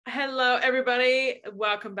Hello, everybody.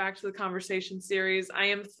 Welcome back to the conversation series. I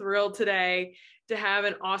am thrilled today to have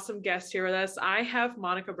an awesome guest here with us. I have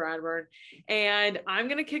Monica Bradburn, and I'm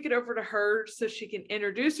going to kick it over to her so she can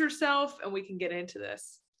introduce herself and we can get into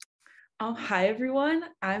this. Hi, everyone.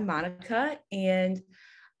 I'm Monica, and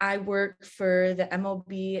I work for the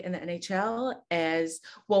MLB and the NHL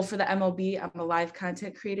for the MLB, I'm a live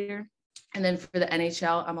content creator. And then for the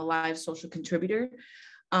NHL, I'm a live social contributor.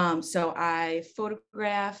 So I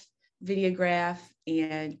photograph, videograph,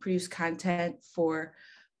 and produce content for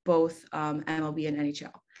both MLB and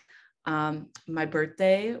NHL. My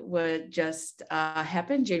birthday would just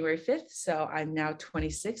happen January 5th. So I'm now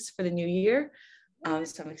 26 for the new year.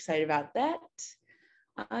 So I'm excited about that.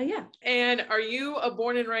 Yeah. And are you a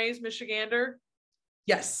born and raised Michigander?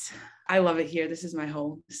 Yes, I love it here. This is my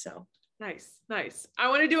home. So nice. I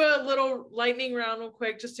want to do a little lightning round real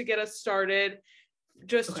quick just to get us started.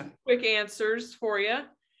 Just quick answers for you.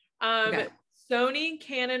 Sony,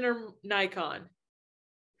 Canon, or Nikon?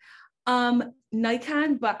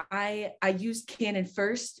 Nikon, but I used Canon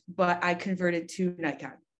first, but I converted to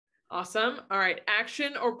Nikon. Awesome. All right.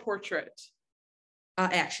 Action or portrait?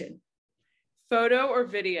 Action. Photo or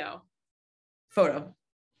video? Photo.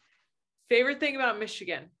 Favorite thing about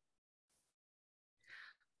Michigan?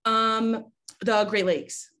 The Great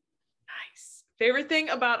Lakes. Nice. Favorite thing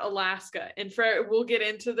about Alaska? And we'll get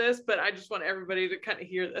into this, but I just want everybody to kind of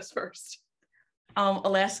hear this first.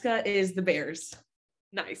 Alaska is the bears.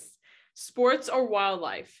 Nice. Sports or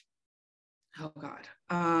wildlife? Oh God.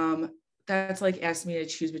 That's like asking me to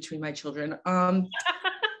choose between my children.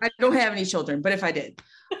 I don't have any children, but if I did,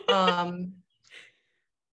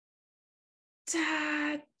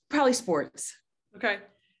 probably sports. Okay.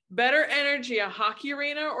 Better energy, a hockey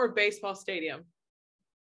arena or baseball stadium?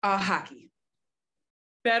 Hockey.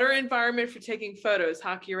 Better environment for taking photos,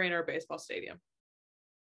 hockey arena or baseball stadium?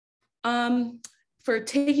 For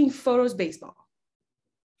taking photos, baseball.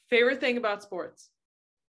 Favorite thing about sports?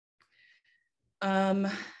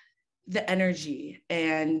 The energy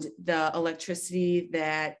and the electricity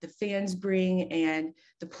that the fans bring and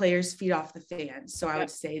the players feed off the fans. So I would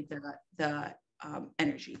say the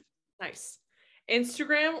energy. Nice.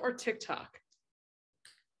 Instagram or TikTok?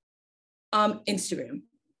 Instagram.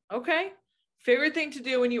 Okay. Favorite thing to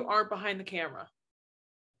do when you aren't behind the camera?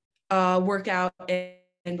 Work out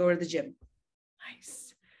and go to the gym.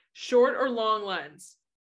 Nice. Short or long lens?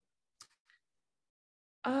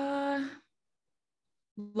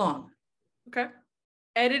 Long. Okay.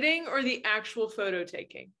 Editing or the actual photo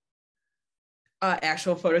taking?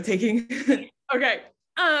 Actual photo taking. Okay.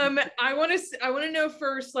 I want to know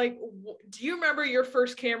first, like, do you remember your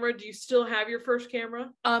first camera? Do you still have your first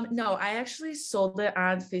camera? No, I actually sold it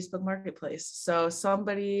on Facebook Marketplace. So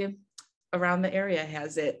somebody around the area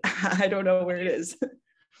has it. I don't know where it is.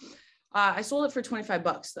 I sold it for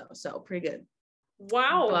 $25 though, so pretty good.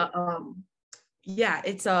 Wow. But yeah,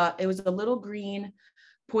 it was a little green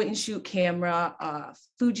point and shoot camera,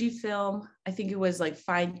 Fujifilm. I think it was like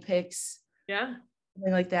Fine Pics. Yeah.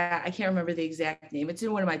 Something like that. I can't remember the exact name. It's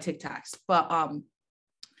in one of my TikToks, but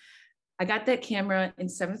I got that camera in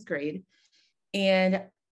 7th grade, and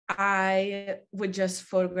I would just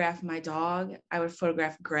photograph my dog. I would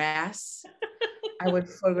photograph grass. I would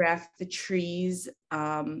photograph the trees.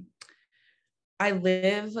 I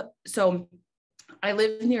live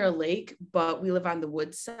near a lake, but we live on the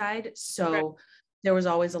woods side. So there was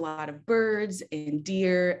always a lot of birds and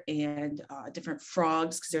deer and different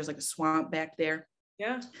frogs because there's like a swamp back there.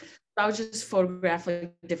 Yeah. So I would just photograph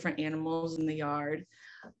like different animals in the yard.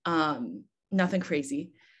 Nothing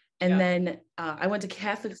crazy. And then I went to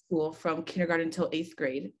Catholic school from kindergarten until 8th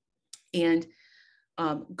grade. And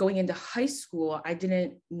going into high school, I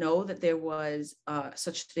didn't know that there was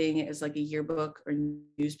such thing as like a yearbook or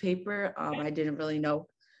newspaper. I didn't really know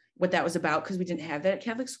what that was about because we didn't have that at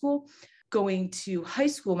Catholic school. Going to high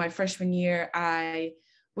school, my freshman year, I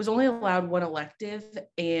was only allowed one elective,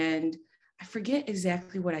 and I forget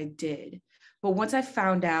exactly what I did. But once I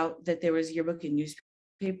found out that there was yearbook and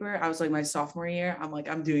newspaper, I was like my sophomore year, I'm like,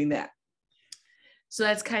 I'm doing that. So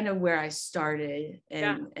that's kind of where I started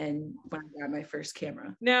and when I got my first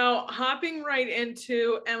camera. Now, hopping right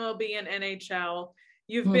into MLB and NHL,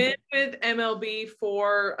 you've been with MLB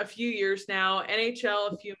for a few years now,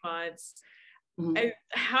 NHL a few months.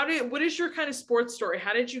 What is your kind of sports story?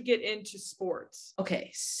 How did you get into sports? Okay,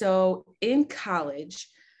 so in college,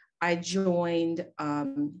 I joined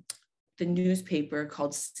the newspaper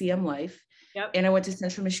called CM Life, and I went to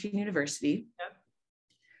Central Michigan University.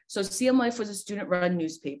 So CM Life was a student-run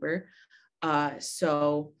newspaper.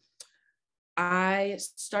 So I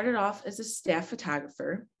started off as a staff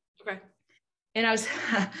photographer. Okay. And I was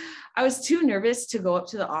I was too nervous to go up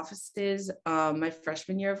to the offices my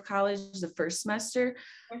freshman year of college, the first semester.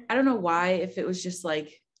 I don't know why, if it was just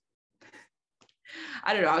like,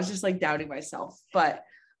 I don't know, I was just like doubting myself. But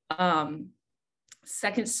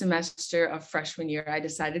second semester of freshman year, I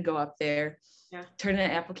decided to go up there, turn in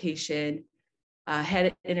an application, had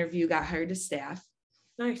an interview, got hired to staff.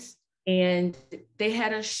 Nice. And they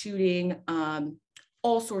had us shooting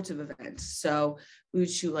all sorts of events. So we would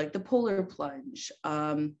shoot like the polar plunge,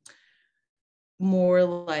 more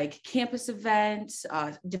like campus events,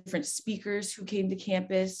 different speakers who came to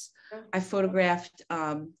campus. I photographed,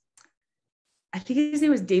 I think his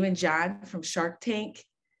name was Damon John from Shark Tank.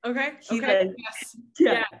 Okay. Yes.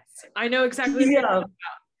 Yes. I know exactly.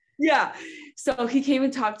 Yeah. So he came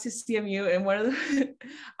and talked to CMU, and one of the,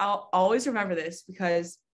 I'll always remember this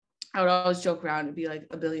because I would always joke around and be like,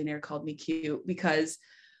 a billionaire called me cute, because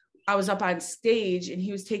I was up on stage and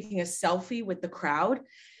he was taking a selfie with the crowd.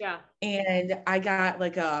 Yeah. And I got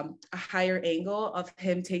like a higher angle of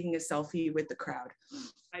him taking a selfie with the crowd.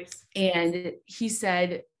 Nice. And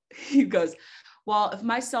he goes, well, if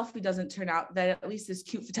my selfie doesn't turn out, then at least this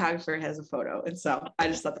cute photographer has a photo. And so I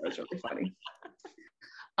just thought that was really funny.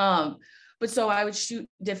 But so I would shoot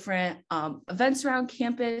different events around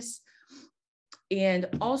campus. And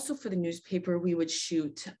also for the newspaper, we would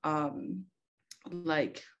shoot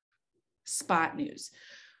like spot news,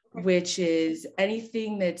 which is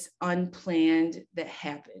anything that's unplanned that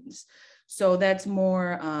happens. So that's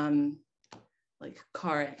more like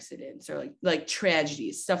car accidents or like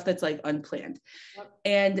tragedies, stuff that's like unplanned.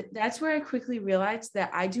 And that's where I quickly realized that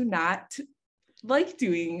I do not like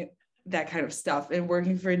doing that kind of stuff and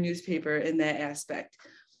working for a newspaper in that aspect.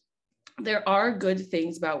 There are good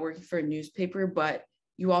things about working for a newspaper, but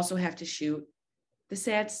you also have to shoot the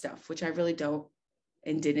sad stuff, which I really don't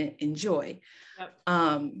and didn't enjoy.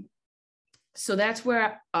 So that's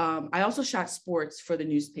where I also shot sports for the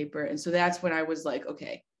newspaper. And so that's when I was like,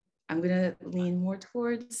 okay, I'm going to lean more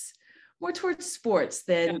towards sports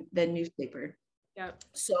than newspaper.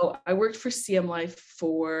 So I worked for CM Life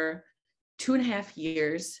for 2.5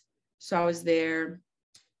 years. So I was there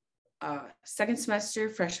second semester,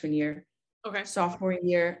 freshman year, sophomore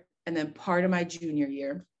year, and then part of my junior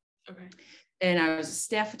year. And I was a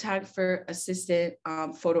staff photographer, assistant,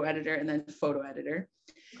 photo editor, and then photo editor.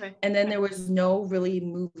 And then there was no really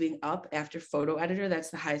moving up after photo editor. That's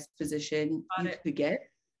the highest position you could get.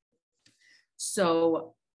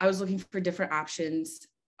 So I was looking for different options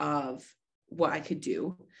of what I could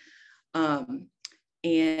do.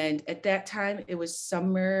 And at that time, it was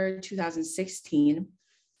summer 2016.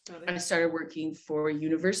 I started working for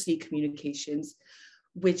university communications,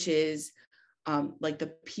 which is like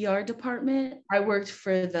the PR department. I worked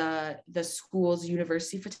for the school's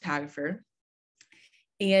university photographer.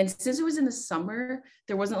 And since it was in the summer,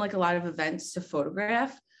 there wasn't like a lot of events to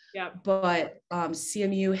photograph. But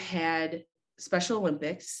CMU had Special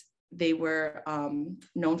Olympics. They were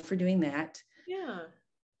known for doing that.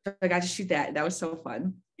 So I got to shoot that. That was so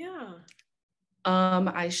fun.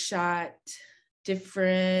 I shot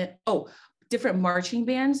different marching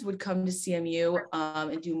bands would come to CMU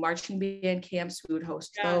and do marching band camps. We would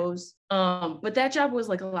host those. But that job was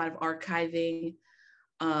like a lot of archiving,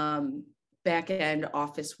 back end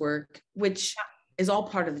office work, which is all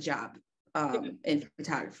part of the job in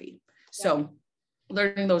photography. So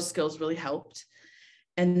learning those skills really helped.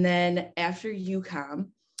 And then after UCOM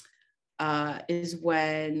is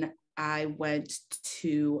when I went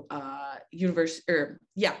to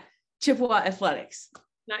Chippewa Athletics.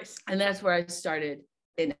 Nice. And that's where I started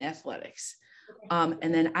in athletics.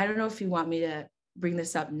 And then I don't know if you want me to bring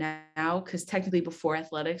this up now, because technically before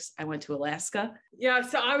athletics, I went to Alaska.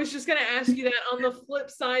 So I was just going to ask you that on the flip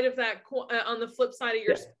side of that, on the flip side of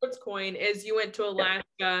your sports coin is you went to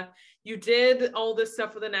Alaska, you did all this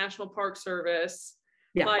stuff with the National Park Service.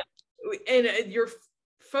 Like, and your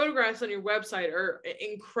photographs on your website are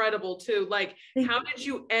incredible too. Like, how did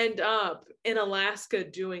you end up in Alaska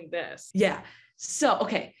doing this? So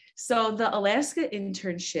the Alaska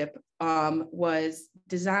internship was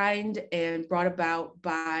designed and brought about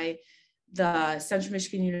by the Central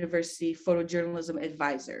Michigan University photojournalism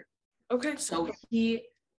advisor. So he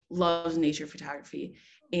loves nature photography,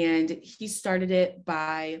 and he started it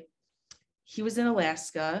he was in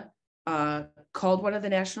Alaska, called one of the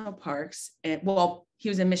national parks, and he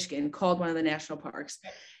was in Michigan, called one of the national parks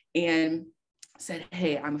and said,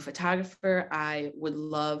 hey, I'm a photographer. I would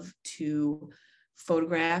love to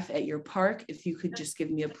photograph at your park. If you could just give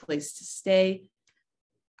me a place to stay,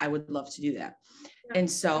 I would love to do that. And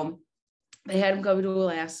so they had him go to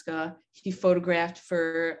Alaska. He photographed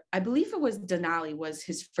for, I believe it was Denali was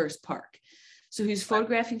his first park. So he was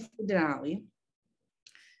photographing for Denali.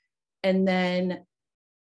 And then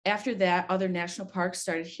after that, other national parks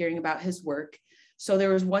started hearing about his work. So there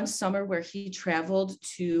was one summer where he traveled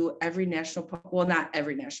to every national park, well, not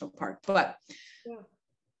every national park, but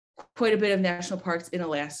quite a bit of national parks in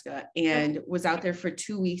Alaska, and was out there for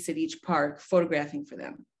 2 weeks at each park photographing for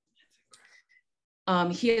them.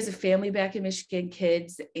 He has a family back in Michigan,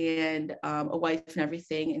 kids and a wife and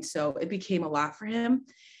everything. And so it became a lot for him.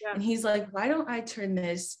 Yeah. And he's like, why don't I turn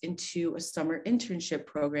this into a summer internship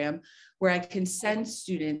program where I can send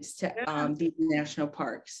students to these national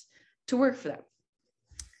parks to work for them?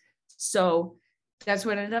 So that's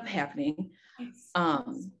what ended up happening.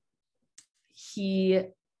 He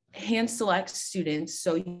hand selects students.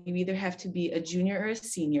 So you either have to be a junior or a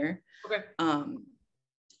senior. Okay.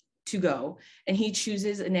 To go, and he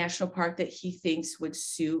chooses a national park that he thinks would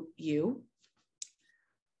suit you.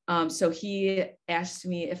 So he asked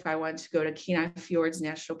me if I wanted to go to Kenai Fjords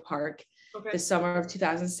National Park the summer of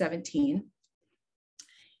 2017.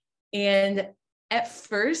 And at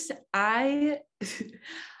first I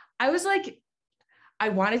was like, I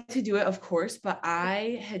wanted to do it, of course, but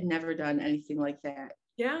I had never done anything like that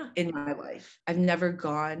in my life. I've never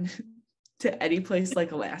gone to any place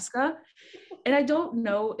like Alaska. And I don't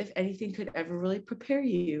know if anything could ever really prepare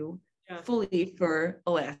you fully for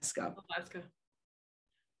Alaska.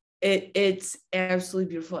 It's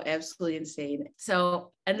absolutely beautiful, absolutely insane.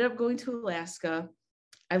 So ended up going to Alaska.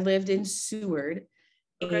 I lived in Seward.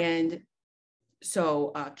 And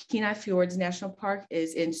so Kenai Fjords National Park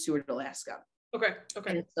is in Seward, Alaska.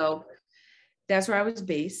 And so that's where I was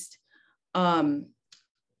based.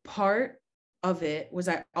 Part of it was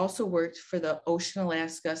I also worked for the Ocean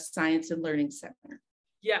Alaska Science and Learning Center.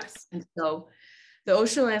 Yes. And so the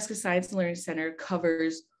Ocean Alaska Science and Learning Center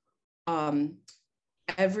covers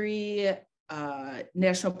every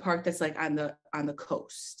national park that's like on the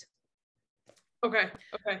coast.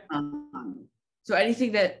 So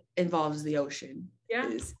anything that involves the ocean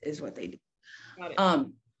is what they do. Got it.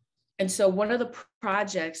 And so one of the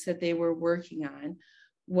projects that they were working on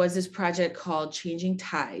was this project called Changing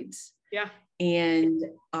Tides. And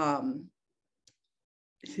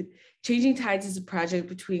Changing Tides is a project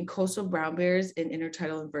between coastal brown bears and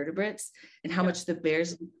intertidal invertebrates, and how much the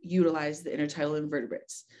bears utilize the intertidal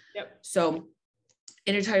invertebrates. So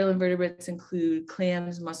intertidal invertebrates include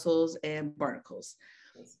clams, mussels, and barnacles.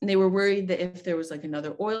 And they were worried that if there was like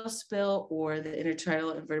another oil spill or the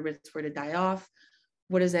intertidal invertebrates were to die off,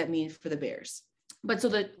 what does that mean for the bears? But so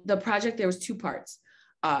the project, there was two parts.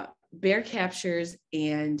 Bear captures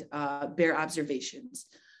and bear observations.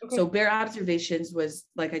 So bear observations was,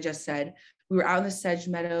 like I just said, we were out in the sedge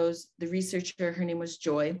meadows. The researcher, her name was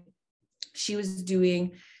Joy. She was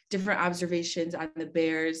doing different observations on the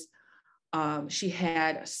bears. She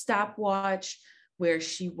had a stopwatch where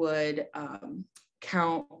she would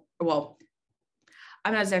count, well,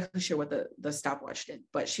 I'm not exactly sure what the stopwatch did,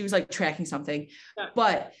 but she was like tracking something,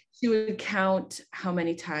 but she would count how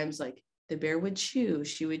many times like the bear would chew.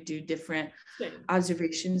 She would do different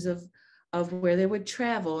observations of where they would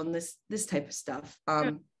travel and this type of stuff.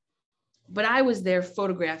 But I was there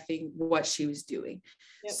photographing what she was doing.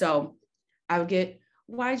 So I would get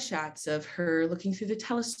wide shots of her looking through the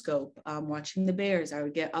telescope, watching the bears. I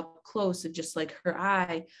would get up close of just like her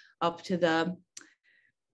eye up to the,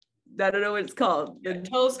 I don't know what it's called. The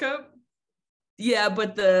telescope? Yeah,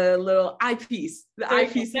 but the little eyepiece. The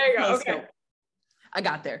eyepiece. There you go. Okay. I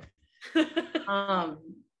got there.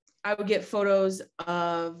 I would get photos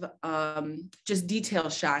of just detail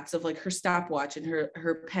shots of like her stopwatch and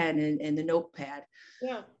her pen and the notepad.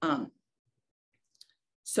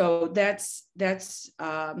 So that's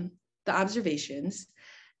the observations.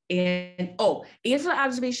 And for the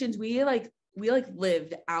observations, we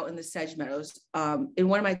lived out in the sedge meadows. In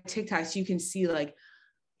one of my TikToks, you can see like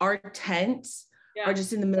our tents are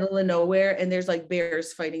just in the middle of nowhere, and there's like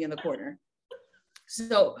bears fighting in the corner.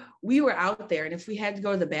 So we were out there, and if we had to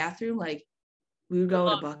go to the bathroom, like we would go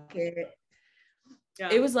in a bucket.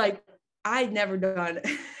 It was like I'd never done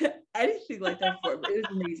anything like that before, but it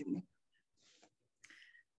was amazing.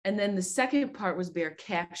 And then the second part was bear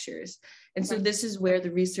captures. And so this is where the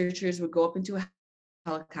researchers would go up into a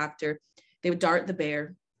helicopter. They would dart the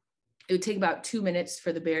bear. It would take about 2 minutes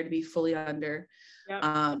for the bear to be fully under.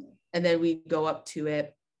 And then we'd go up to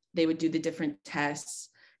it. They would do the different tests,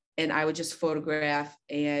 and I would just photograph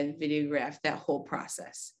and videograph that whole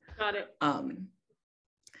process. Got it.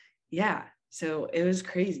 So it was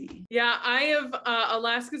crazy. Yeah, I have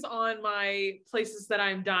Alaska's on my places that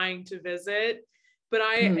I'm dying to visit. But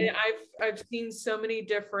I've seen so many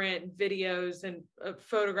different videos and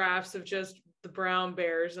photographs of just the brown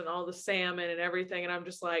bears and all the salmon and everything. And I'm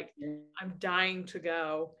just like, I'm dying to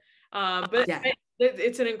go. But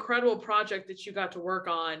it's an incredible project that you got to work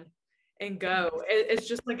on and go. It's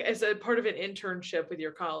just like as a part of an internship with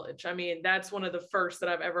your college. I mean, that's one of the first that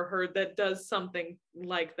I've ever heard that does something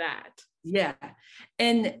like that. Yeah.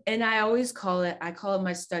 And I always call it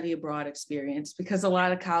my study abroad experience, because a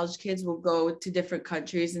lot of college kids will go to different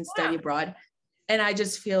countries and study abroad. And I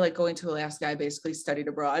just feel like going to Alaska, I basically studied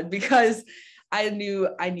abroad, because I knew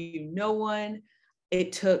no one.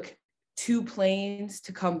 It took 2 planes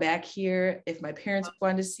to come back here. If my parents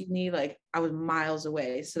wanted to see me, like I was miles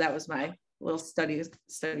away. So that was my little study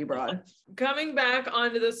abroad. Coming back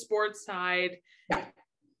onto the sports side, yeah.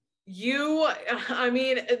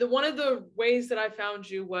 One of the ways that I found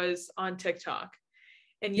you was on TikTok,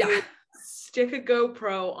 and you stick a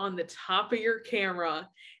GoPro on the top of your camera,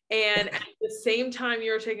 and at the same time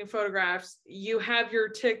you're taking photographs, you have your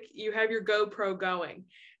GoPro going.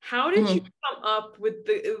 How did you come up with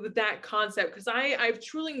that concept? Because I've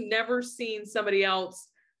truly never seen somebody else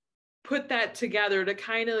put that together to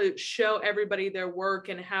kind of show everybody their work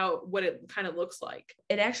and what it kind of looks like.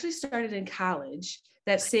 It actually started in college.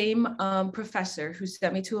 That same professor who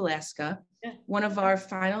sent me to Alaska, one of our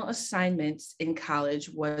final assignments in college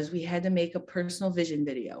was we had to make a personal vision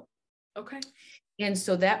video. Okay. And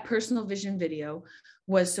so that personal vision video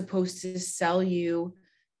was supposed to sell you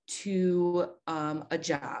to a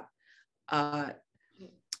job.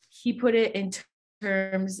 He put it in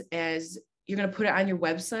terms as you're going to put it on your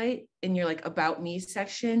website in your like about me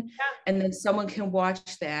section, and then someone can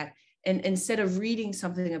watch that. And instead of reading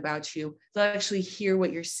something about you, they'll actually hear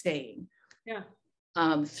what you're saying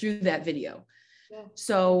through that video. Yeah.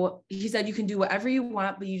 So he said, you can do whatever you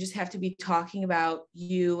want, but you just have to be talking about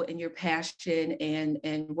you and your passion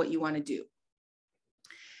and what you want to do.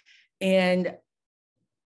 And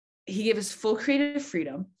he gave us full creative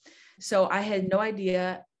freedom. So I had no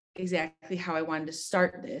idea exactly how I wanted to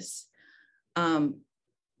start this.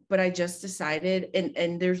 But I just decided,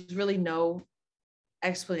 and there's really no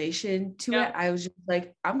explanation to it. I was just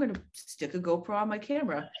like, I'm going to stick a GoPro on my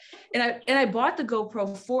camera. And I bought the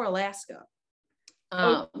GoPro for Alaska.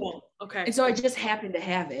 Cool. Okay. And so I just happened to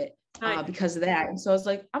have it because of that. And so I was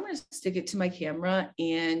like, I'm going to stick it to my camera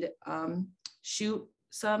and shoot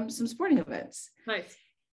some sporting events. Nice.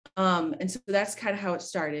 And so that's kind of how it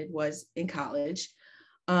started, was in college.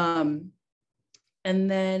 And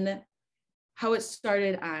then how it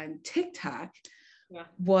started on TikTok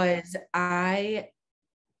was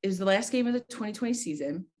it was the last game of the 2020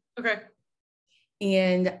 season. Okay.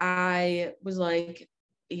 And I was like,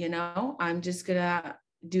 I'm just gonna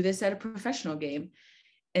do this at a professional game.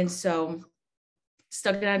 And so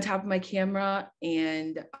stuck it on top of my camera.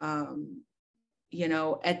 And,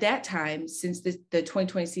 at that time, since the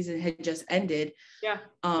 2020 season had just ended,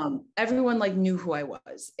 everyone like knew who I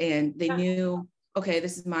was, and they knew, okay,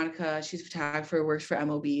 this is Monica. She's a photographer, works for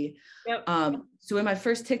MLB. Yep. So in my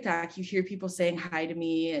first TikTok, you hear people saying hi to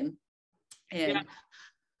me, and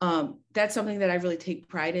that's something that I really take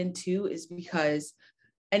pride in too, is because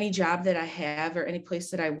any job that I have or any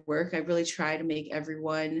place that I work, I really try to make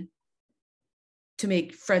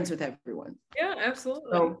friends with everyone. Yeah,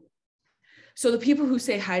 absolutely. So the people who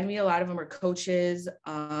say hi to me, a lot of them are coaches.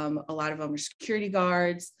 A lot of them are security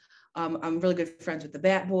guards. I'm really good friends with the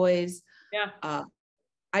bat boys. Yeah.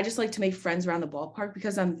 I just like to make friends around the ballpark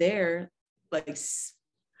because I'm there like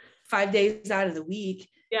 5 days out of the week.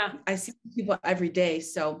 Yeah. I see people every day.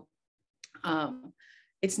 So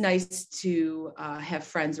it's nice to have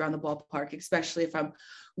friends around the ballpark, especially if I'm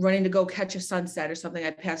running to go catch a sunset or something.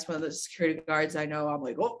 I pass one of the security guards I know. I'm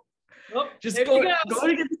like, just go to get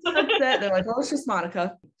the sunset. They're like, it's just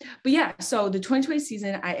Monica. But yeah, so the 2020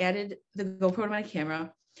 season, I added the GoPro to my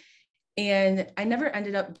camera, and I never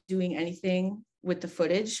ended up doing anything with the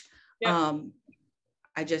footage. Yeah.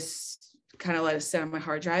 I just kind of let it sit on my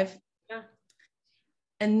hard drive. Yeah.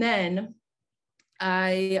 And then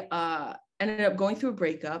I ended up going through a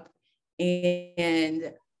breakup,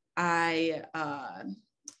 and I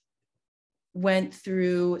went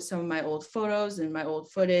through some of my old photos and my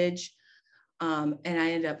old footage. And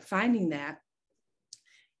I ended up finding that,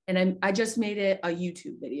 and I just made it a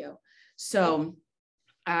YouTube video. So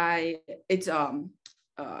it's all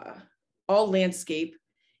landscape,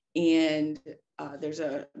 and there's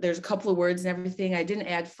a couple of words and everything. I didn't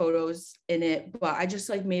add photos in it, but I just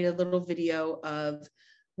like made a little video of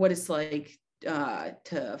what it's like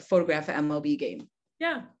to photograph an MLB game.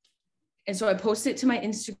 Yeah. And so I posted it to my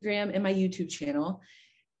Instagram and my YouTube channel,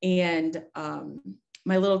 and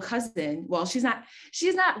my little cousin, well, she's not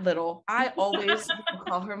little. I always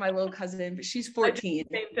call her my little cousin, but she's 14.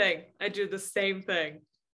 I do the same thing.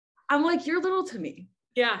 I'm like, you're little to me.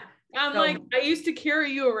 Yeah. I'm like, I used to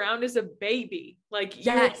carry you around as a baby. Like,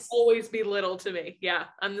 you will always be little to me. Yeah.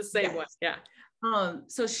 I'm the same way. Yeah.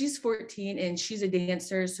 So she's 14 and she's a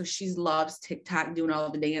dancer. So she loves TikTok, doing all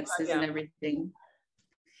the dances and everything.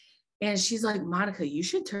 And she's like, Monica, you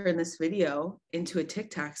should turn this video into a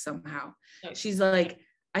TikTok somehow. Nice. She's like,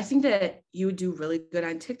 I think that you would do really good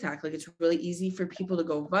on TikTok. Like, it's really easy for people to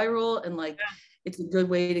go viral, and like, it's a good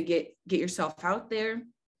way to get yourself out there.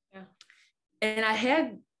 Yeah. And I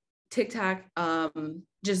had TikTok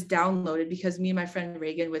just downloaded because me and my friend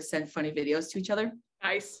Reagan would send funny videos to each other.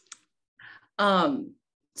 Nice.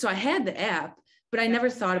 So I had the app, but I never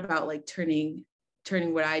thought about like turning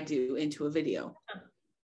what I do into a video.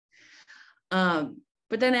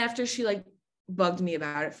 But then after she like bugged me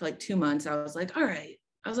about it for like 2 months, I was like, all right.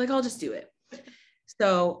 I was like, I'll just do it.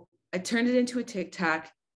 So I turned it into a TikTok,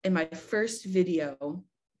 and my first video,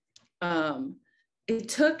 it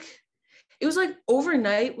was like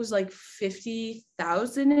overnight was like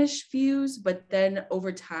 50,000-ish views, but then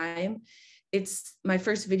over time, it's my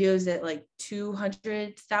first video is at like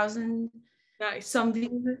 200,000 some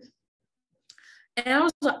views.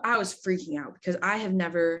 And I was freaking out because I have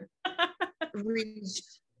never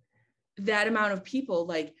reached that amount of people.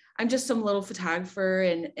 Like, I'm just some little photographer,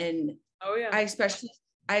 and I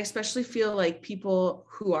especially feel like people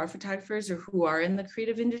who are photographers or who are in the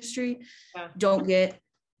creative industry don't get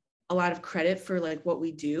a lot of credit for like what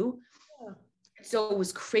we do. So it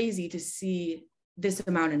was crazy to see this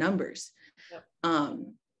amount of numbers.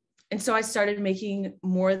 And so I started making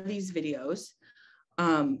more of these videos.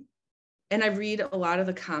 And I read a lot of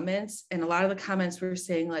the comments, and a lot of the comments were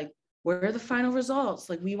saying like, where are the final results?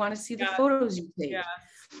 Like, we want to see the photos you take.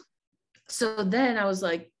 So then I was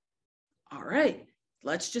like, all right,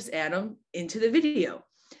 let's just add them into the video.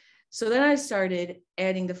 So then I started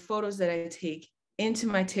adding the photos that I take into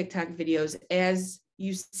my TikTok videos as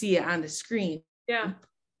you see it on the screen. Yeah.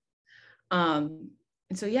 And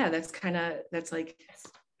so, that's like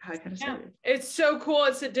how I kind of started. It's so cool.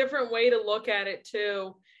 It's a different way to look at it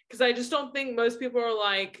too. Because I just don't think most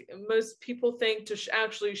people think to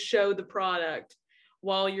actually show the product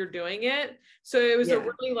while you're doing it. So it was a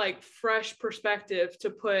really like fresh perspective to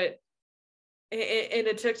put in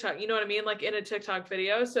a TikTok, you know what I mean? Like in a TikTok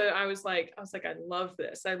video. So I was like, I love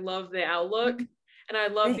this. I love the outlook, and I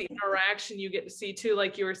love the interaction you get to see too.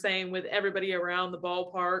 Like you were saying, with everybody around the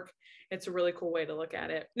ballpark. It's a really cool way to look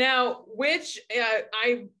at it. Now,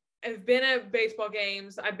 I've been at baseball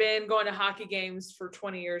games. I've been going to hockey games for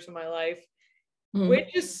 20 years of my life.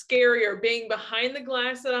 Which is scarier, being behind the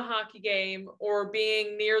glass at a hockey game or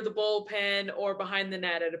being near the bullpen or behind the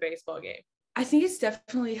net at a baseball game? I think it's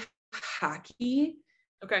definitely hockey.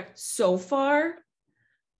 Okay. So far.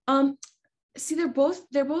 See, they're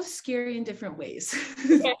both scary in different ways.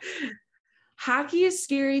 Okay. Hockey is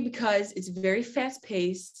scary because it's very fast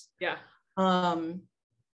paced. Yeah. And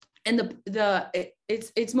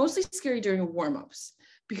it's mostly scary during warm-ups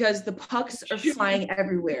because the pucks are flying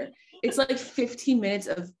everywhere. It's like 15 minutes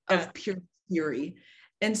of pure fury.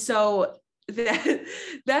 And so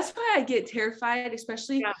that's why I get terrified,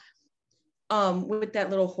 especially with that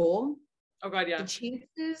little hole. Oh God, yeah. The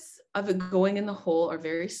chances of it going in the hole are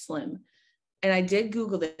very slim. And I did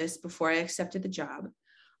Google this before I accepted the job.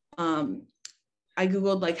 I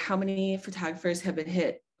Googled like how many photographers have been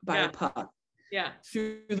hit by a puck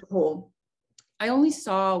through the hole. I only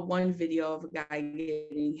saw one video of a guy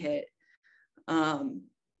getting hit.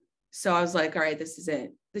 So I was like, all right, this is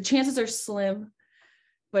it. The chances are slim,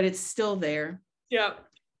 but it's still there. Yeah.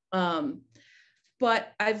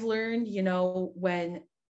 But I've learned, when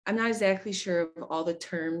I'm not exactly sure of all the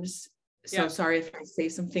terms, so sorry if I say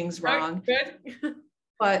some things wrong. Good.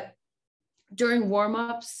 But during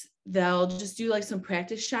warm-ups, they'll just do like some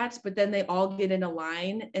practice shots, but then they all get in a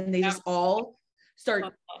line and they just all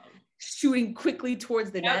start shooting quickly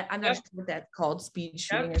towards the net. I'm not sure what that's called, speed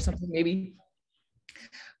shooting or something maybe.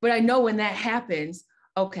 But I know when that happens,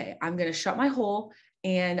 okay, I'm going to shut my hole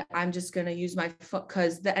and I'm just going to use my phone,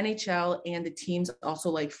 because the NHL and the teams also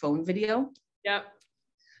like phone video. Yep.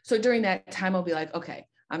 So during that time, I'll be like, okay,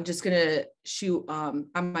 I'm just going to shoot on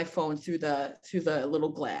my phone through the little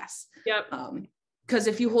glass. Yep. Because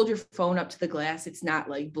if you hold your phone up to the glass, it's not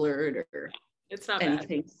like blurred or it's not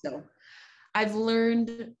anything. Bad. So I've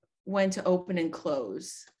learned when to open and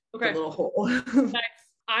close the little hole. Nice.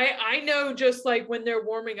 I know, just like when they're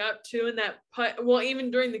warming up too, and that puck, well,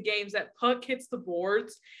 even during the games, that puck hits the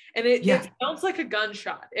boards and it sounds like a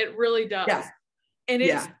gunshot. It really does. Yeah. And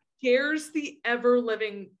it's scares the ever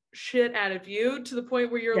living shit out of you to the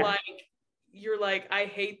point where you're like, I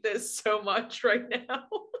hate this so much right now.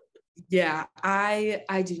 Yeah, I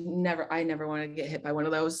never want to get hit by one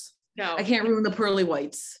of those. No. I can't ruin the pearly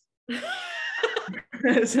whites.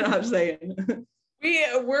 That's what I'm saying.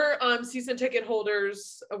 We're season ticket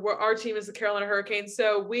holders. Our team is the Carolina Hurricanes.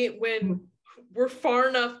 So when we're far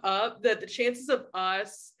enough up that the chances of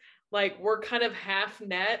us, like, we're kind of half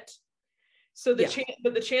net. So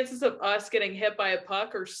but the chances of us getting hit by a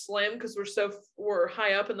puck are slim because we're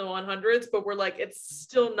high up in the 100s, but we're like, it's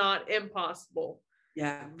still not impossible.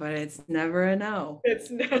 Yeah, but it's never a no.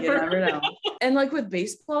 You never know. And like with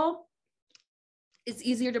baseball, it's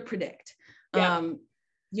easier to predict. Yeah.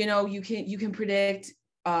 You can predict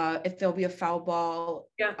if there'll be a foul ball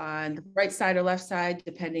on the right side or left side,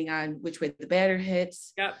 depending on which way the batter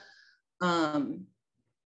hits.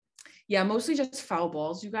 Mostly just foul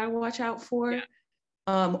balls you got to watch out for.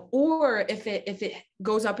 Or if it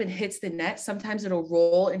goes up and hits the net, sometimes it'll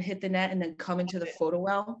roll and hit the net and then come into the photo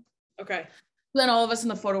well. Okay. Then all of us in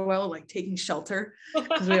the photo well are like taking shelter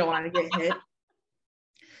because we don't want to get hit.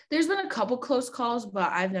 There's been a couple close calls, but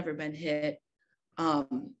I've never been hit.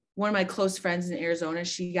 One of my close friends in Arizona,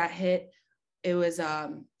 she got hit. It was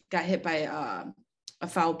got hit by a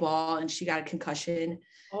foul ball and she got a concussion.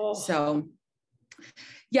 So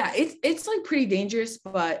yeah, it's like pretty dangerous,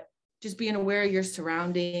 but just being aware of your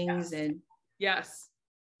surroundings. And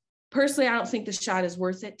personally, I don't think the shot is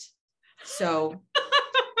worth it. So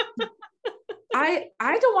I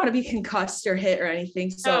don't want to be concussed or hit or anything.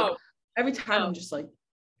 So every time I'm just like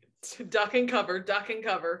duck and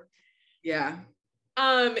cover. Yeah.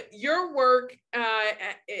 Your work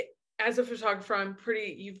as a photographer,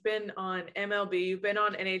 you've been on MLB, you've been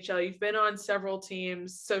on NHL, you've been on several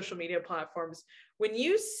teams, social media platforms. When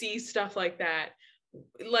you see stuff like that,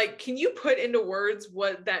 like, can you put into words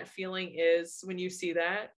what that feeling is when you see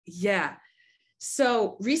that? Yeah.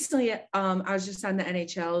 So recently, I was just on the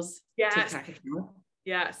NHL's TikTok account.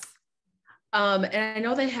 Yes. And I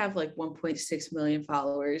know they have like 1.6 million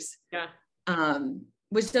followers. Yeah.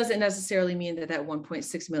 Which doesn't necessarily mean that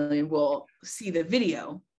 1.6 million will see the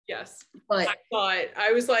video. Yes. But I saw it.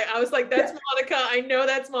 I was like, that's Monica. I know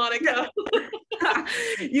that's Monica.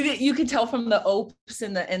 You can tell from the opes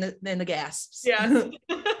and the gasps. Yes.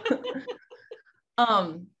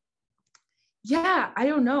 I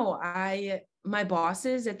don't know. My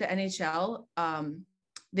bosses at the NHL,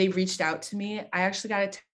 they reached out to me. I actually got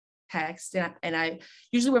a text and I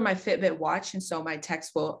usually wear my Fitbit watch. And so my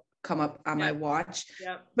text will come up on my watch,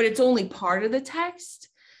 but it's only part of the text.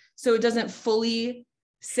 So it doesn't fully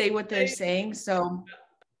say what they're saying. So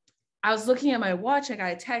I was looking at my watch, I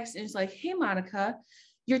got a text and it's like, hey, Monica,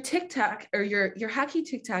 your TikTok or your hockey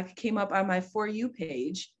TikTok came up on my For You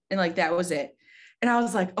page. And like, that was it. And I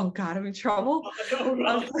was like, oh God, I'm in trouble.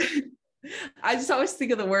 I just always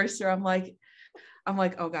think of the worst, or I'm like,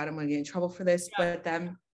 oh God, I'm going to get in trouble for this. But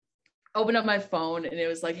then opened up my phone and it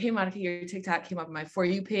was like, hey, Monica, your TikTok came up on my For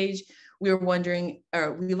You page. We were wondering,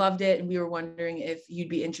 or we loved it. And we were wondering if you'd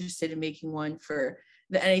be interested in making one for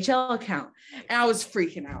the NHL account. And I was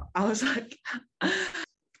freaking out. I was like,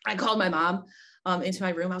 I called my mom into my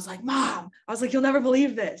room. I was like, Mom, you'll never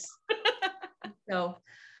believe this. So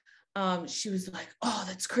she was like, oh,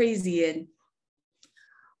 that's crazy. And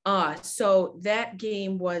so that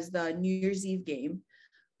game was the New Year's Eve game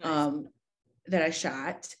that I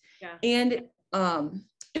shot. Yeah. And it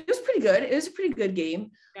was pretty good. It was a pretty good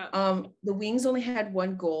game. Yeah. The Wings only had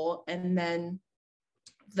one goal, and then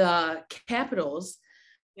the Capitals.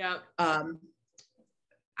 Yeah. I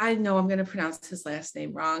know I'm going to pronounce his last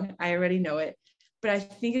name wrong. I already know it, but I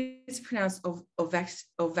think it's pronounced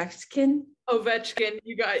Ovechkin. Ovechkin.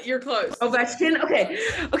 You're close. Ovechkin. Okay.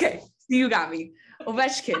 So you got me.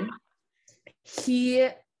 Ovechkin. He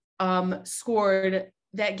scored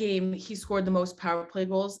that game. He scored the most power play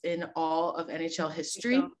goals in all of NHL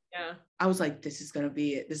history. Yeah. I was like, this is going to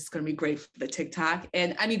be it. This is going to be great for the TikTok.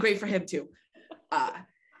 And I mean, great for him too.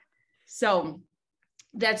 So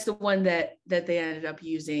that's the one that they ended up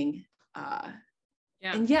using.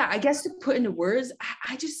 And yeah, I guess to put into words,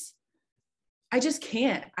 I just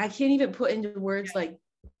can't. I can't even put into words like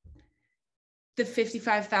the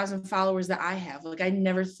 55,000 followers that I have. Like, I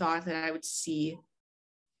never thought that I would see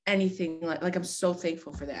anything like I'm so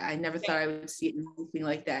thankful for that. I never thought I would see anything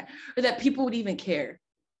like that, or that people would even care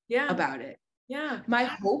about it. Yeah. My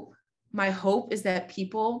hope is that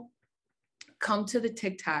people come to the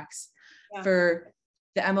TikToks for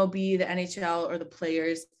the MLB, the NHL, or the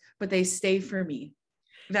players, but they stay for me.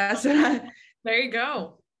 That's what there you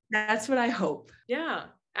go. That's what I hope. Yeah.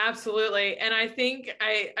 Absolutely. And I think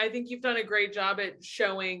you've done a great job at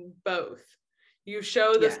showing both. You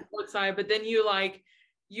show the Yeah. sports side, but then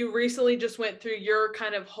you recently just went through your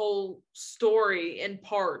kind of whole story in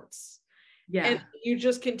parts. Yeah. And you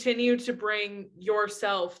just continue to bring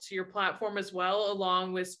yourself to your platform as well,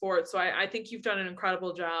 along with sports. So I think you've done an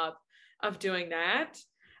incredible job of doing that.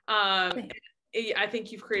 I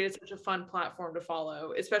think you've created such a fun platform to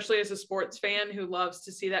follow, especially as a sports fan who loves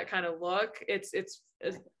to see that kind of look. It's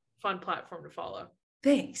a fun platform to follow.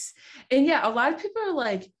 Thanks. And yeah, a lot of people are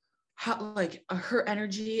like, how, like her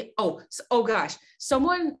energy. Oh gosh.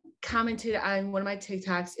 Someone commented on one of my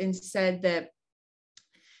TikToks and said that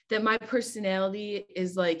my personality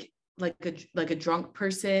is like a drunk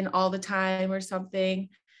person all the time or something.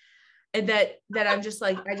 And that I'm just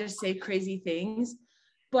like, I just say crazy things.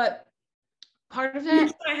 But part of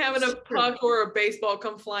that, I having a puck or a baseball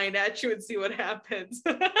come flying at you and see what happens.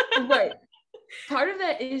 Right. Part of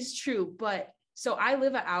that is true, but so I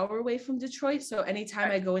live an hour away from Detroit. So anytime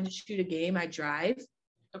I go in to shoot a game, I drive.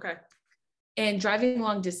 Okay. And driving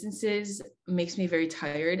long distances makes me very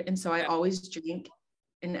tired. And so I always drink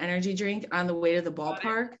an energy drink on the way to the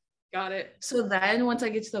ballpark. Got it. So then once I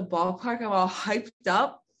get to the ballpark, I'm all hyped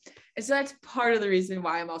up. And so that's part of the reason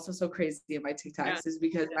why I'm also so crazy in my TikToks is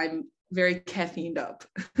because I'm very caffeined up.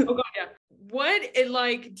 Oh God, yeah.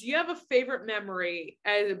 Do you have a favorite memory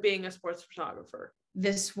as being a sports photographer?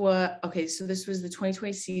 This was the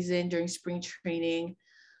 2020 season during spring training.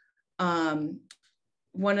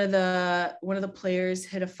 One of the players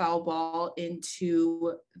hit a foul ball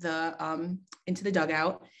into the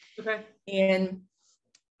dugout. Okay. And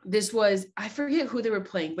this was, I forget who they were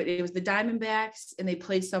playing, but it was the Diamondbacks and they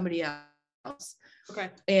played somebody else. Okay.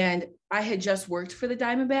 And I had just worked for the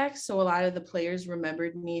Diamondbacks. So a lot of the players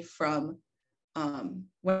remembered me from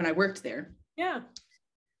when I worked there. Yeah.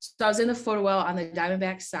 So I was in the photo well on the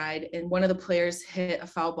Diamondback side, and one of the players hit a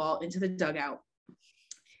foul ball into the dugout.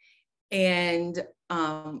 And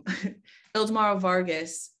Ildemaro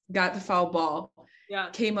Vargas got the foul ball,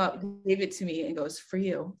 came up, gave it to me, and goes, "For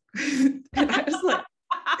you." And I was like,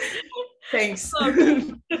 "Thanks."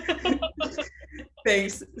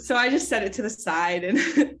 Thanks. So I just set it to the side,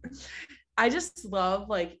 and I just love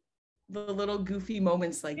like the little goofy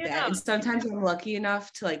moments like that. And sometimes I'm lucky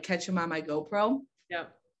enough to like catch them on my GoPro. Yeah.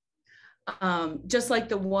 Just like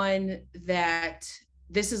the one that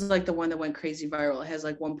this is like the one that went crazy viral. It has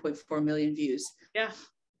like 1.4 million views. Yeah.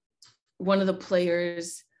 One of the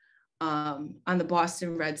players on the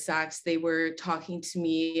Boston Red Sox, they were talking to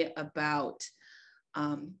me about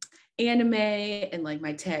anime and like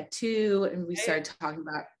my tattoo, and we started talking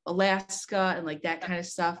about Alaska and like that kind of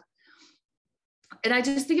stuff. And I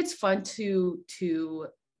just think it's fun to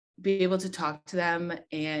be able to talk to them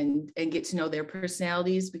and get to know their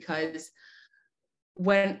personalities, because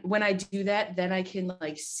when I do that, then I can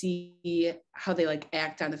like see how they like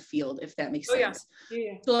act on the field, if that makes sense.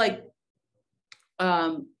 Yeah. So like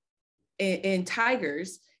in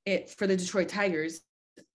Tigers, for the Detroit Tigers,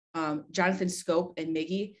 Jonathan Scope and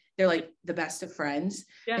Miggy, they're like the best of friends.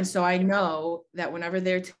 Yeah. And so I know that whenever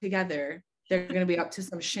they're together, they're going to be up to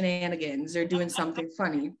some shenanigans. They're doing something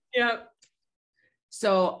funny. Yeah.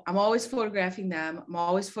 So I'm always photographing them. I'm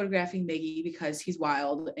always photographing Miggy because he's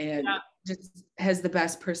wild and just has the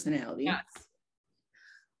best personality. Yes.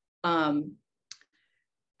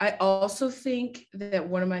 I also think that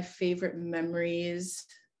one of my favorite memories,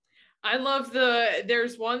 I love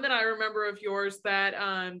there's one that I remember of yours that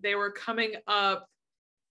they were coming up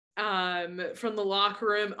from the locker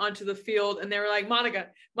room onto the field, and they were like, Monica,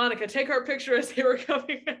 take our picture as they were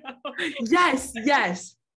coming out. Yes.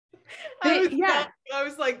 I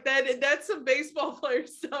was like, that's some baseball player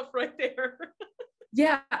stuff right there.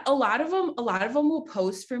 Yeah, a lot of them will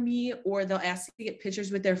post for me, or they'll ask to get pictures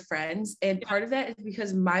with their friends. And part of that is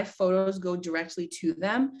because my photos go directly to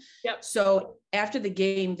them. Yep. So after the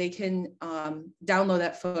game, they can download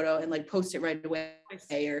that photo and like post it right away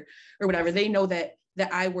or whatever. They know that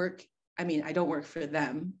I work. I mean, I don't work for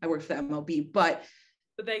them. I work for the MLB, but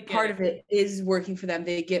part of it is working for them.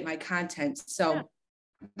 They get my content. So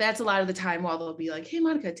that's a lot of the time while they'll be like, "Hey,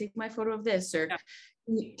 Monica, take my photo of this," or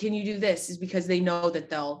 "Can you do this?" is because they know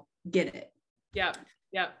that they'll get it. Yeah.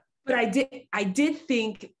 But I did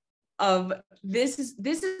think of this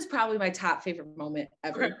is probably my top favorite moment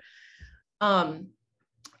ever. Okay.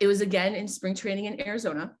 It was again in spring training in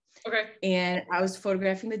Arizona. Okay. And I was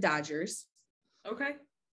photographing the Dodgers. Okay.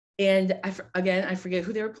 And I forget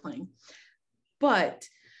who they were playing, but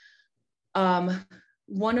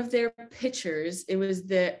one of their pitchers,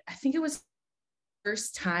 I think it was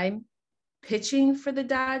first time pitching for the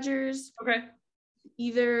Dodgers. Okay.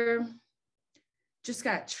 Either just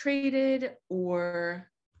got traded, or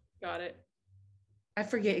got it. I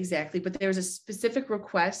forget exactly, but there was a specific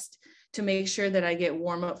request to make sure that I get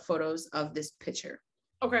warm-up photos of this pitcher.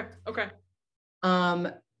 Okay.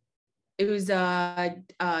 It was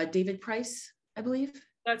David Price, I believe.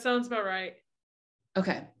 That sounds about right.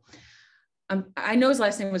 Okay. I know his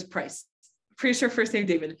last name was Price. Pretty sure first name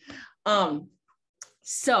David.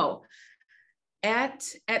 So at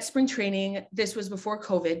spring training, this was before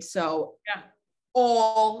COVID, so yeah,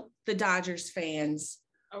 all the Dodgers fans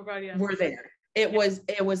were there. It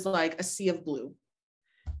was like a sea of blue.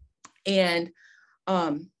 And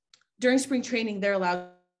during spring training, they're allowed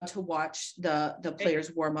to watch the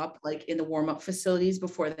players warm up, like in the warm up facilities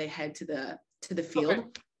before they head to the field. Okay.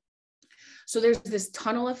 So there's this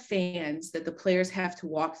tunnel of fans that the players have to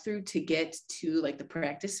walk through to get to like the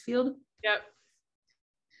practice field. Yep.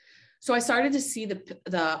 So I started to see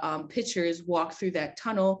the pitchers walk through that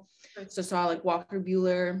tunnel. So I saw like Walker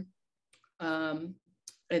Buehler, and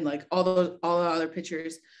like all the other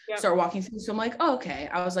pitchers start walking through. So I'm like, oh, okay.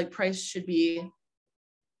 I was like, Price should be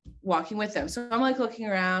walking with them. So I'm like looking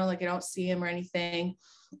around, like I don't see him or anything.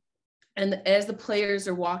 And as the players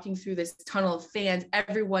are walking through this tunnel of fans,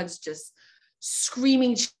 everyone's just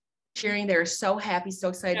screaming, cheering. They're so happy, so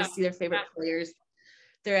excited to see their favorite players.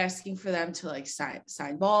 They're asking for them to like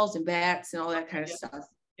sign balls and bats and all that kind of stuff.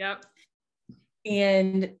 Yep.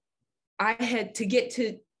 And I had to get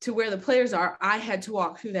to where the players are. I had to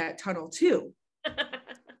walk through that tunnel too.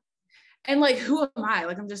 And like, who am I?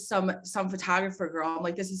 Like, I'm just some photographer girl. I'm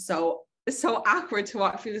like, this is so awkward to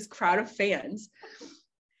walk through this crowd of fans.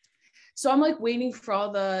 So I'm like waiting for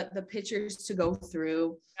all the pictures to go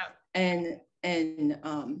through, and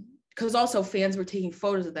because also fans were taking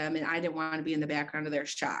photos of them, and I didn't want to be in the background of their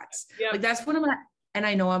shots. Like that's one of my, and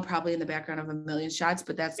I know I'm probably in the background of a million shots,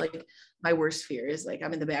 but that's like my worst fear is like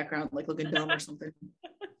I'm in the background like looking dumb or something.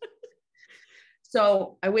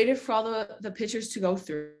 So I waited for all the pictures to go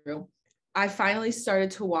through. I finally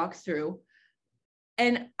started to walk through,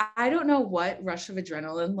 and I don't know what rush of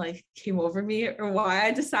adrenaline like came over me or why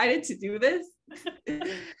I decided to do this,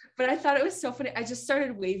 but I thought it was so funny. I just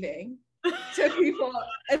started waving to people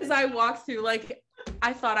as I walked through, like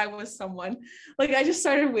I thought I was someone. Like I just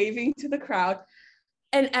started waving to the crowd,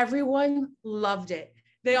 and everyone loved it.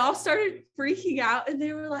 They all started freaking out, and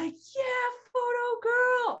they were like, yeah, photo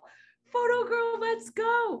girl, let's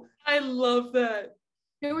go. I love that.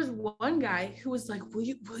 There was one guy who was like, will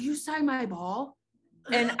you sign my ball?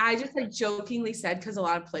 And I just like jokingly said, because a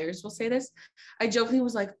lot of players will say this, I jokingly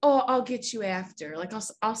was like, oh, I'll get you after, like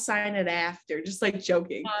I'll sign it after, just like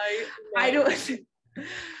joking. I don't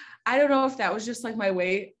know if that was just like my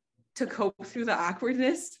way to cope through the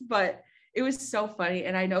awkwardness, but it was so funny.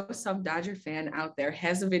 And I know some Dodger fan out there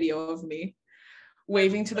has a video of me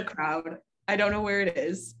waving to the crowd. I don't know where it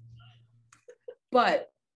is, but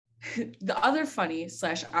the other funny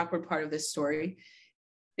 / awkward part of this story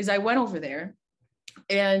is I went over there,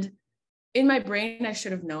 and in my brain, I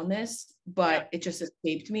should have known this, but it just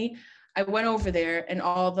escaped me. I went over there, and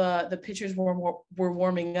all the pitchers were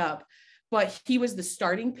warming up, but he was the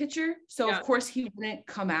starting pitcher. So of course he wouldn't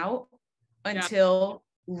come out until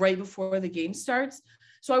right before the game starts.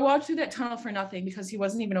 So I walked through that tunnel for nothing because he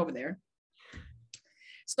wasn't even over there.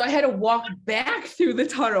 So I had to walk back through the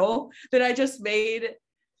tunnel that I just made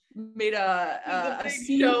a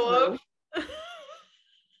scene of.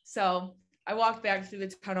 So I walked back through the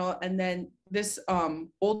tunnel, and then this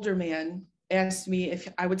older man asked me if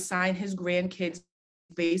I would sign his grandkids'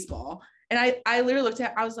 baseball. And I literally looked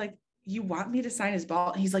at, I was like, you want me to sign his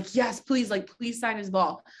ball? And he's like, yes, please, like, please sign his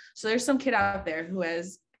ball. So there's some kid out there who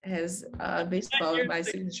has baseball with my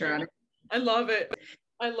signature on it. I love it.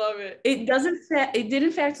 It did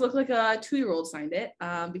in fact look like a 2-year-old signed it,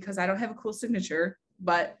 because I don't have a cool signature,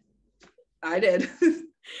 but I did.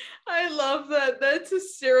 I love that. That's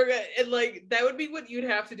hysterical. And like, that would be what you'd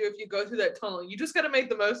have to do if you go through that tunnel. You just got to make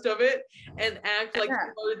the most of it and act like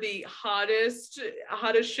you're the hottest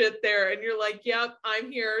shit there. And you're like, yep,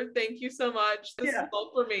 I'm here. Thank you so much. This is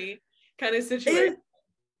all for me kind of situation.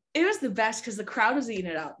 It was the best because the crowd was eating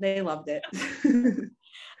it up. They loved it.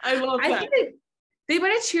 I love that. I think they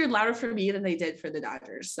might have cheered louder for me than they did for the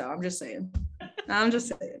Dodgers. So I'm just saying.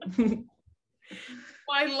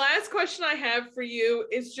 My last question I have for you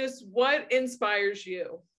is just what inspires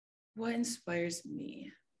you? What inspires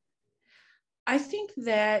me? I think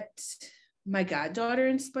that my goddaughter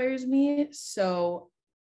inspires me. So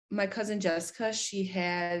my cousin Jessica, she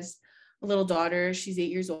has a little daughter. She's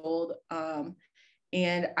 8 years old.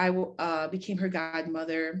 And I became her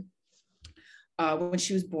godmother when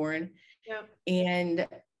she was born. Yeah. And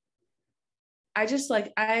I just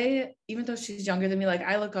like, even though she's younger than me, like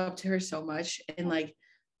I look up to her so much, and like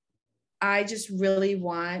I just really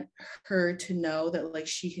want her to know that like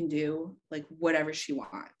she can do like whatever she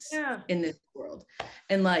wants in this world.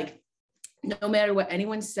 And like, no matter what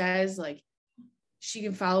anyone says, like she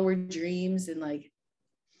can follow her dreams and like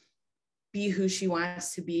be who she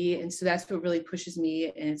wants to be. And so that's what really pushes me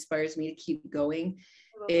and inspires me to keep going,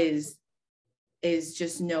 is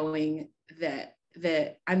just knowing that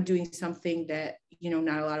I'm doing something that, you know,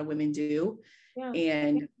 not a lot of women do.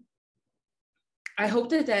 And I hope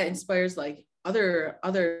that inspires like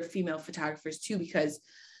other female photographers too, because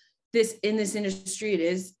in this industry,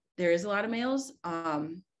 there is a lot of males.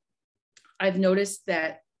 I've noticed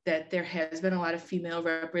that there has been a lot of female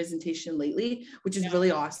representation lately, which is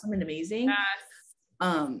really awesome and amazing.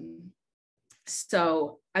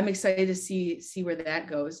 So I'm excited to see where that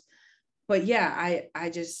goes. But yeah,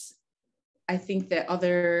 I think that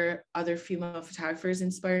other female photographers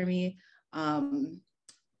inspire me.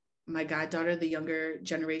 My goddaughter, the younger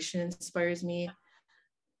generation, inspires me.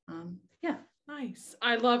 Yeah. Nice.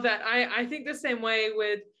 I love that. I think the same way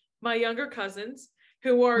with my younger cousins,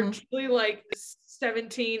 who are truly like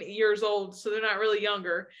 17 years old, so they're not really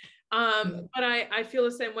younger. But I feel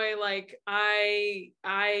the same way. Like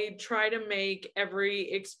I try to make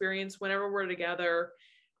every experience whenever we're together,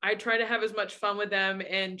 I try to have as much fun with them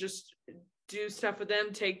and just do stuff with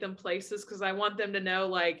them, take them places, because I want them to know,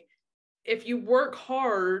 like, if you work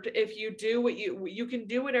hard, if you do what you can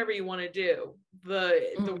do whatever you want to do.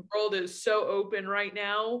 The world is so open right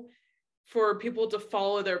now for people to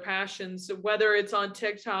follow their passions, whether it's on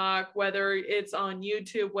TikTok, whether it's on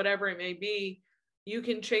YouTube, whatever it may be. You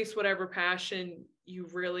can chase whatever passion you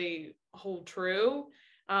really hold true.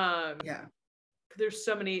 There's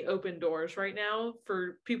so many open doors right now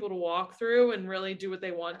for people to walk through and really do what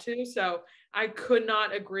they want to. So I could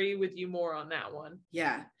not agree with you more on that one.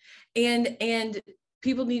 Yeah. And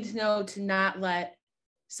people need to know to not let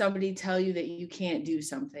somebody tell you that you can't do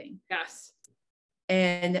something. Yes.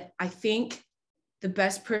 And I think the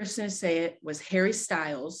best person to say it was Harry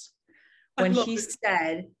Styles, when he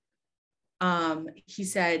said,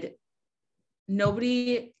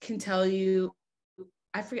 nobody can tell you.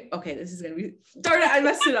 I forget. Okay, this is gonna be. Darn it! I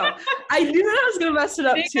messed it up. I knew that I was gonna mess it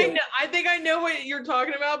up too. I think I know what you're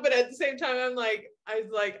talking about, but at the same time,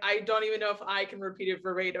 I don't even know if I can repeat it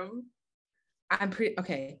verbatim. I'm pretty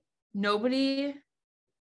okay. Nobody.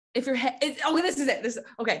 If you're this is it.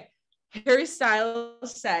 Okay. Harry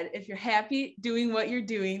Styles said, "If you're happy doing what you're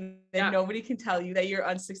doing, then nobody can tell you that you're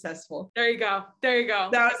unsuccessful." There you go.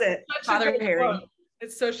 That was it. Father Harry. Quote.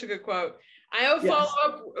 It's such a good quote. I have a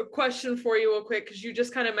follow-up question for you real quick, because you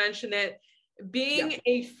just kind of mentioned it. Being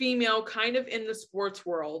a female kind of in the sports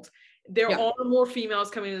world, there are more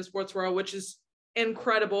females coming in the sports world, which is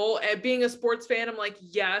incredible. And being a sports fan, I'm like,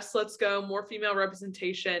 yes, let's go, more female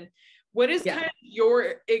representation. What has kind of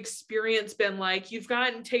your experience been like? You've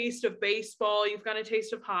gotten a taste of baseball, you've gotten a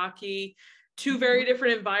taste of hockey, two very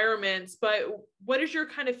different environments, but what is your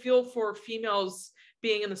kind of feel for females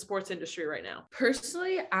being in the sports industry right now?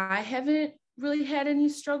 Personally, I haven't really had any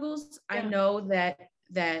struggles. I know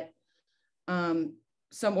that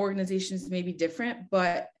some organizations may be different,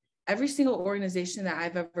 but every single organization that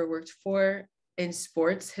I've ever worked for in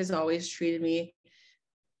sports has always treated me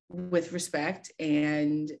with respect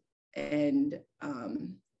and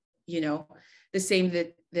you know, the same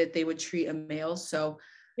that they would treat a male. So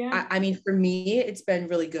I mean, for me, it's been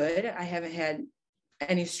really good. I haven't had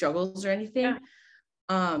any struggles or anything.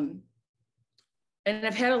 And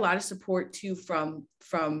I've had a lot of support too from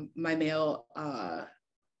my male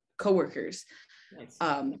coworkers. Nice.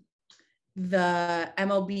 The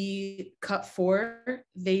MLB Cup 4,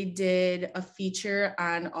 they did a feature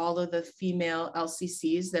on all of the female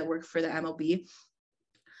LCCs that work for the MLB.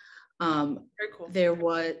 Very cool. There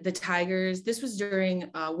was the Tigers. This was during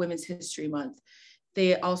Women's History Month.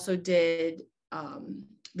 They also did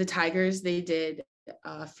the Tigers. They did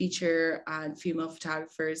a feature on female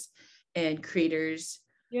photographers and creators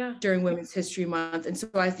during Women's History Month. And so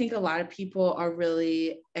I think a lot of people are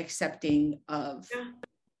really accepting of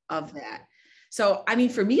that. So, I mean,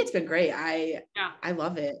 for me, it's been great. I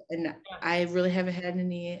love it. And I really haven't had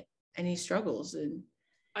any struggles. And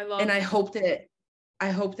I hope that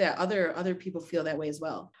other people feel that way as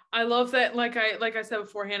well. I love that. Like I said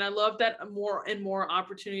beforehand, I love that more and more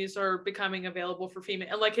opportunities are becoming available for female.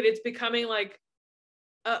 And like it's becoming like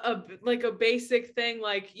a basic thing.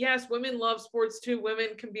 Like, yes, women love sports too. Women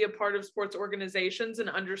can be a part of sports organizations and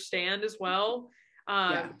understand as well.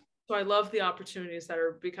 So I love the opportunities that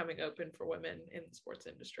are becoming open for women in the sports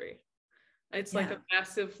industry. It's like a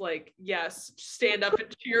massive, like, yes, stand up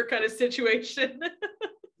and cheer kind of situation.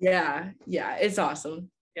 Yeah, it's awesome.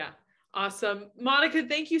 Yeah, awesome. Monica,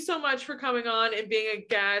 thank you so much for coming on and being a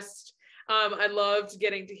guest. I loved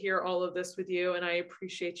getting to hear all of this with you, and I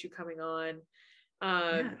appreciate you coming on.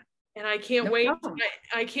 And I can't wait.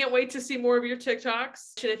 I can't wait to see more of your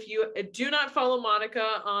TikToks. And if you do not follow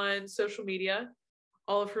Monica on social media,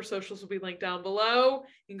 all of her socials will be linked down below.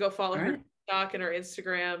 You can go follow her TikTok and her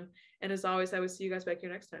Instagram. And as always, I will see you guys back here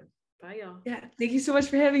next time. Bye, y'all. Yeah, thank you so much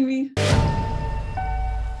for having me.